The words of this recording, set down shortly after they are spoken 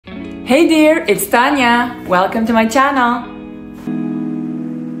Hey dear, it's Tanya. Welcome to my channel.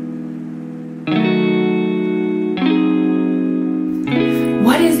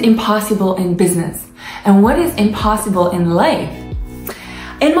 What is impossible in business and what is impossible in life?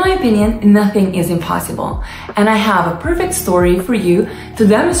 In my opinion, nothing is impossible, and I have a perfect story for you to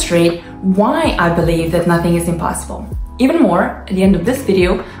demonstrate why I believe that nothing is impossible. Even more, at the end of this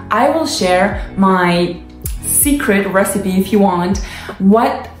video, I will share my secret recipe, if you want,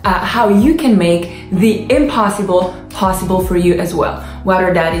 how you can make the impossible possible for you as well,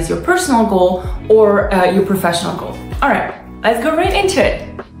 whether that is your personal goal or your professional goal. All right, let's go right into it.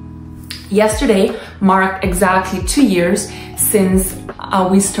 Yesterday marked exactly 2 years since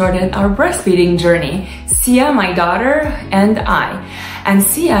we started our breastfeeding journey. Sia, my daughter, and I. And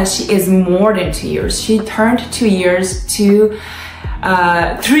Sia, she is more than 2 years. She turned 2 years to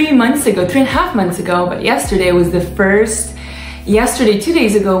 3 months ago, 3.5 months ago, but yesterday was the first, 2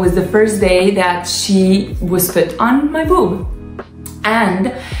 days ago was the first day that she was put on my boob.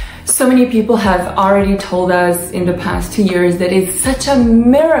 And so many people have already told us in the past 2 years that it's such a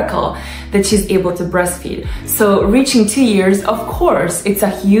miracle that she's able to breastfeed. So reaching 2 years, of course, it's a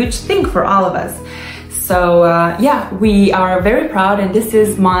huge thing for all of us. So yeah, we are very proud, and this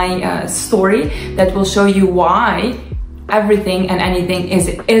is my story that will show you why everything and anything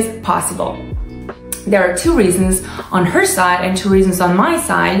is possible. There are 2 reasons on her side and 2 reasons on my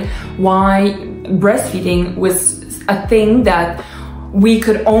side why breastfeeding was a thing that we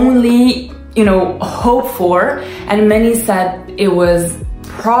could only, hope for, and many said it was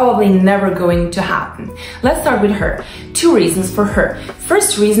probably never going to happen. Let's start with her. 2 reasons for her.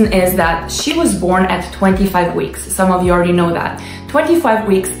 First reason is that she was born at 25 weeks. Some of you already know that. 25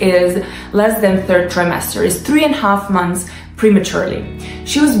 weeks is less than 3rd trimester, is 3.5 months prematurely.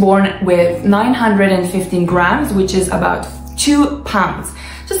 She was born with 915 grams, which is about 2 pounds.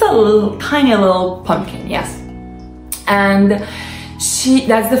 Just a tiny little pumpkin, yes. And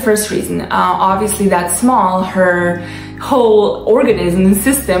that's the first reason. Obviously that small, her whole organism and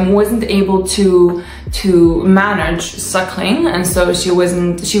system wasn't able to manage suckling, and so she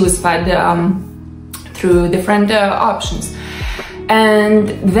was fed through different options. And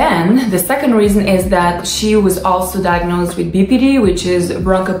then the second reason is that she was also diagnosed with BPD, which is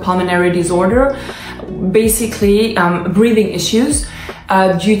bronchopulmonary disorder, basically breathing issues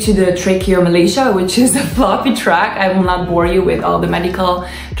due to the tracheomalacia, which is a floppy tract. I will not bore you with all the medical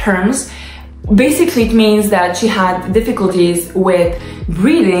terms. Basically, it means that she had difficulties with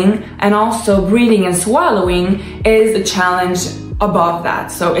breathing, and also breathing and swallowing is a challenge above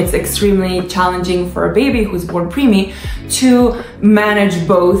that. So it's extremely challenging for a baby who's born preemie to manage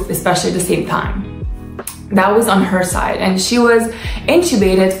both, especially at the same time. That was on her side, and she was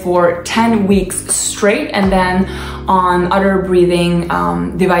intubated for 10 weeks straight, and then on other breathing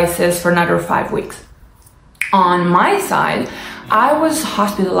devices for another 5 weeks. On my side, I was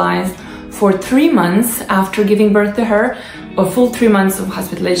hospitalized for 3 months after giving birth to her, a full 3 months of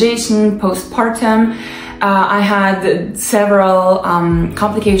hospitalization, postpartum. I had several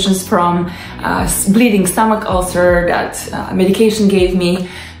complications from bleeding stomach ulcer that medication gave me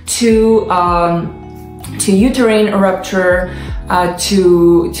to uterine rupture,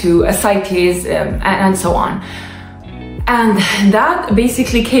 to ascites, and so on. And that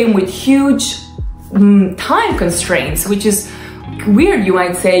basically came with huge time constraints, which is weird, you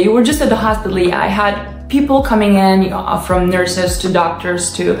might say. You were just at the hospital. I had people coming in, from nurses to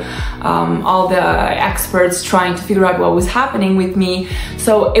doctors to all the experts trying to figure out what was happening with me.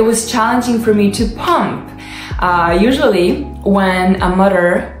 So it was challenging for me to pump. Usually when a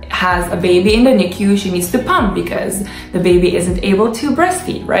mother has a baby in the NICU, she needs to pump because the baby isn't able to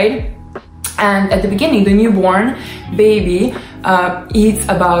breastfeed, right? And at the beginning, the newborn baby eats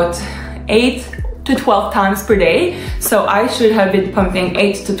about 8 to 12 times per day. So I should have been pumping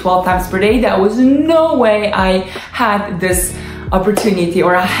 8 to 12 times per day. There was no way I had this opportunity,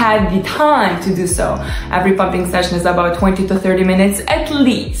 or I had the time to do so. Every pumping session is about 20 to 30 minutes at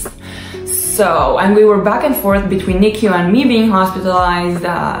least. So, and we were back and forth between NICU and me being hospitalized,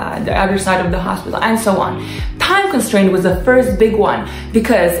 the other side of the hospital, and so on. Time constraint was the first big one,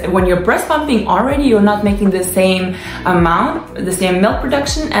 because when you're breast pumping already, you're not making the same amount, the same milk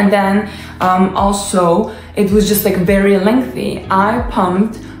production, and then also it was just like very lengthy. I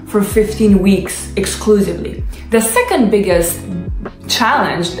pumped for 15 weeks exclusively. The second biggest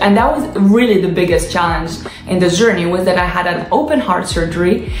challenge, and that was really the biggest challenge in this journey, was that I had an open heart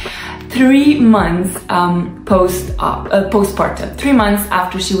surgery 3 months postpartum. 3 months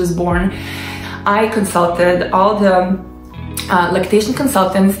after she was born. I consulted all the lactation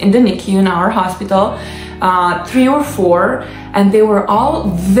consultants in the NICU in our hospital 3 or 4, and they were all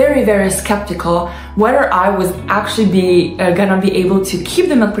very, very skeptical whether I was actually gonna be able to keep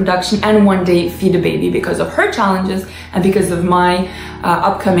the milk production and one day feed a baby because of her challenges and because of my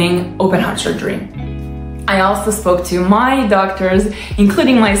upcoming open heart surgery. I also spoke to my doctors,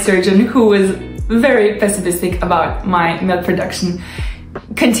 including my surgeon, who was very pessimistic about my milk production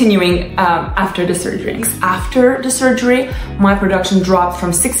continuing after the surgery. After the surgery, my production dropped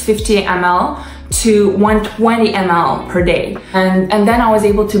from 650 ml to 120 ml per day. And then I was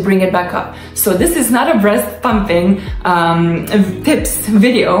able to bring it back up. So this is not a breast pumping tips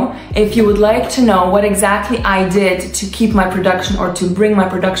video. If you would like to know what exactly I did to keep my production or to bring my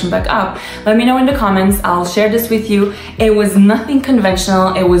production back up, let me know in the comments. I'll share this with you. It was nothing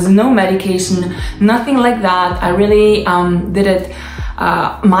conventional. It was no medication, nothing like that. I really did it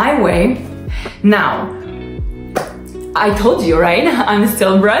my way. Now, I told you, right? I'm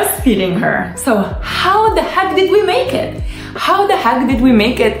still breastfeeding her. So how the heck did we make it? How the heck did we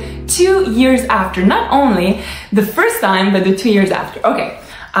make it 2 years after? Not only the first time, but the 2 years after. Okay,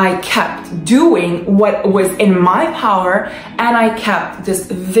 I kept doing what was in my power, and I kept this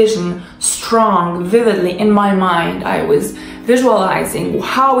vision strong, vividly in my mind. I was visualizing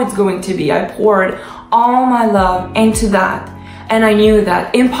how it's going to be. I poured all my love into that. And I knew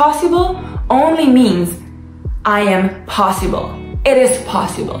that impossible only means I am possible. It is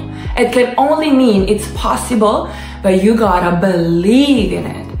possible. It can only mean it's possible, but you gotta believe in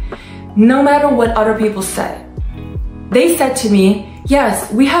it. No matter what other people said. They said to me,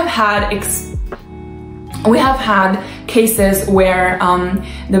 yes, we have had cases where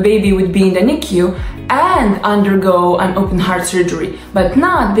the baby would be in the NICU and undergo an open heart surgery, but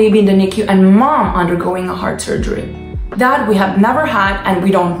not baby in the NICU and mom undergoing a heart surgery. That we have never had, and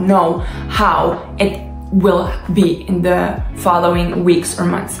we don't know how it will be in the following weeks or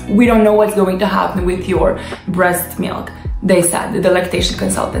months. We don't know what's going to happen with your breast milk, they said, the lactation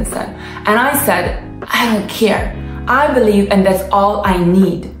consultant said. And I said, I don't care. I believe, and that's all I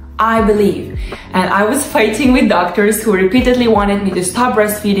need. I believe. And I was fighting with doctors who repeatedly wanted me to stop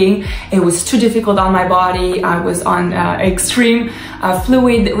breastfeeding. It was too difficult on my body. I was on extreme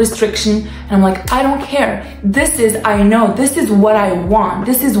fluid restriction. And I'm like, I don't care. This is, I know, this is what I want.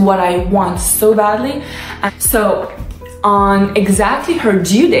 This is what I want so badly. And so on exactly her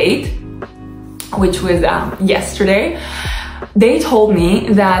due date, which was yesterday, they told me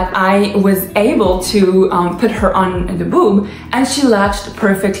that I was able to put her on the boob, and she latched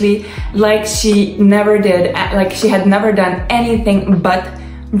perfectly, like she never did, like she had never done anything but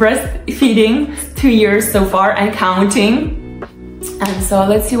breastfeeding. 2 years so far and counting. And so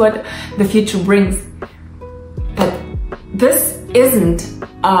let's see what the future brings. But this isn't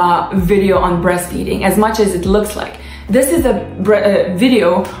a video on breastfeeding as much as it looks like. This is a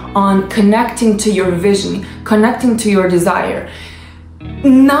video on connecting to your vision, connecting to your desire.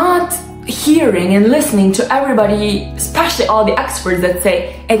 Not hearing and listening to everybody, especially all the experts that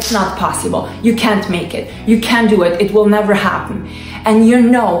say, it's not possible, you can't make it, you can't do it, it will never happen. And you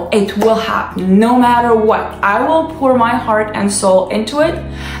know it will happen, no matter what. I will pour my heart and soul into it,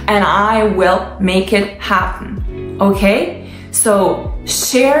 and I will make it happen, okay? So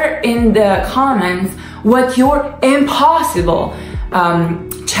share in the comments what your impossible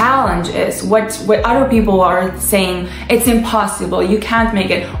challenge is, what other people are saying, it's impossible, you can't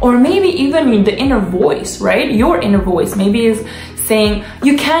make it. Or maybe even the inner voice, right? Your inner voice maybe is saying,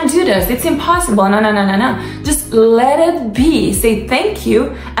 you can't do this, it's impossible, no. Just let it be. Say thank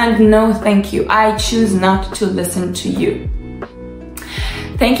you and no thank you. I choose not to listen to you.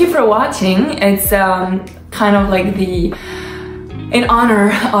 Thank you for watching. It's kind of like in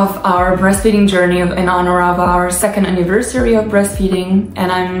honor of our breastfeeding journey, in honor of our 2nd anniversary of breastfeeding.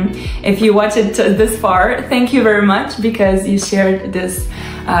 And if you watch it this far, thank you very much, because you shared this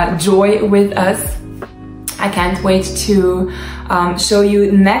joy with us. I can't wait to show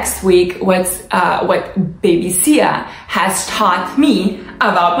you next week what baby Sia has taught me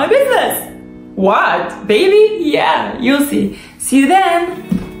about my business. What, baby? Yeah, you'll see. See you then.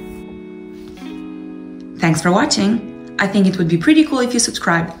 Thanks for watching. I think it would be pretty cool if you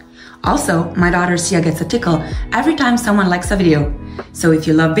subscribed. Also, my daughter Sia gets a tickle every time someone likes a video. So if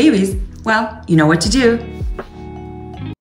you love babies, well, you know what to do.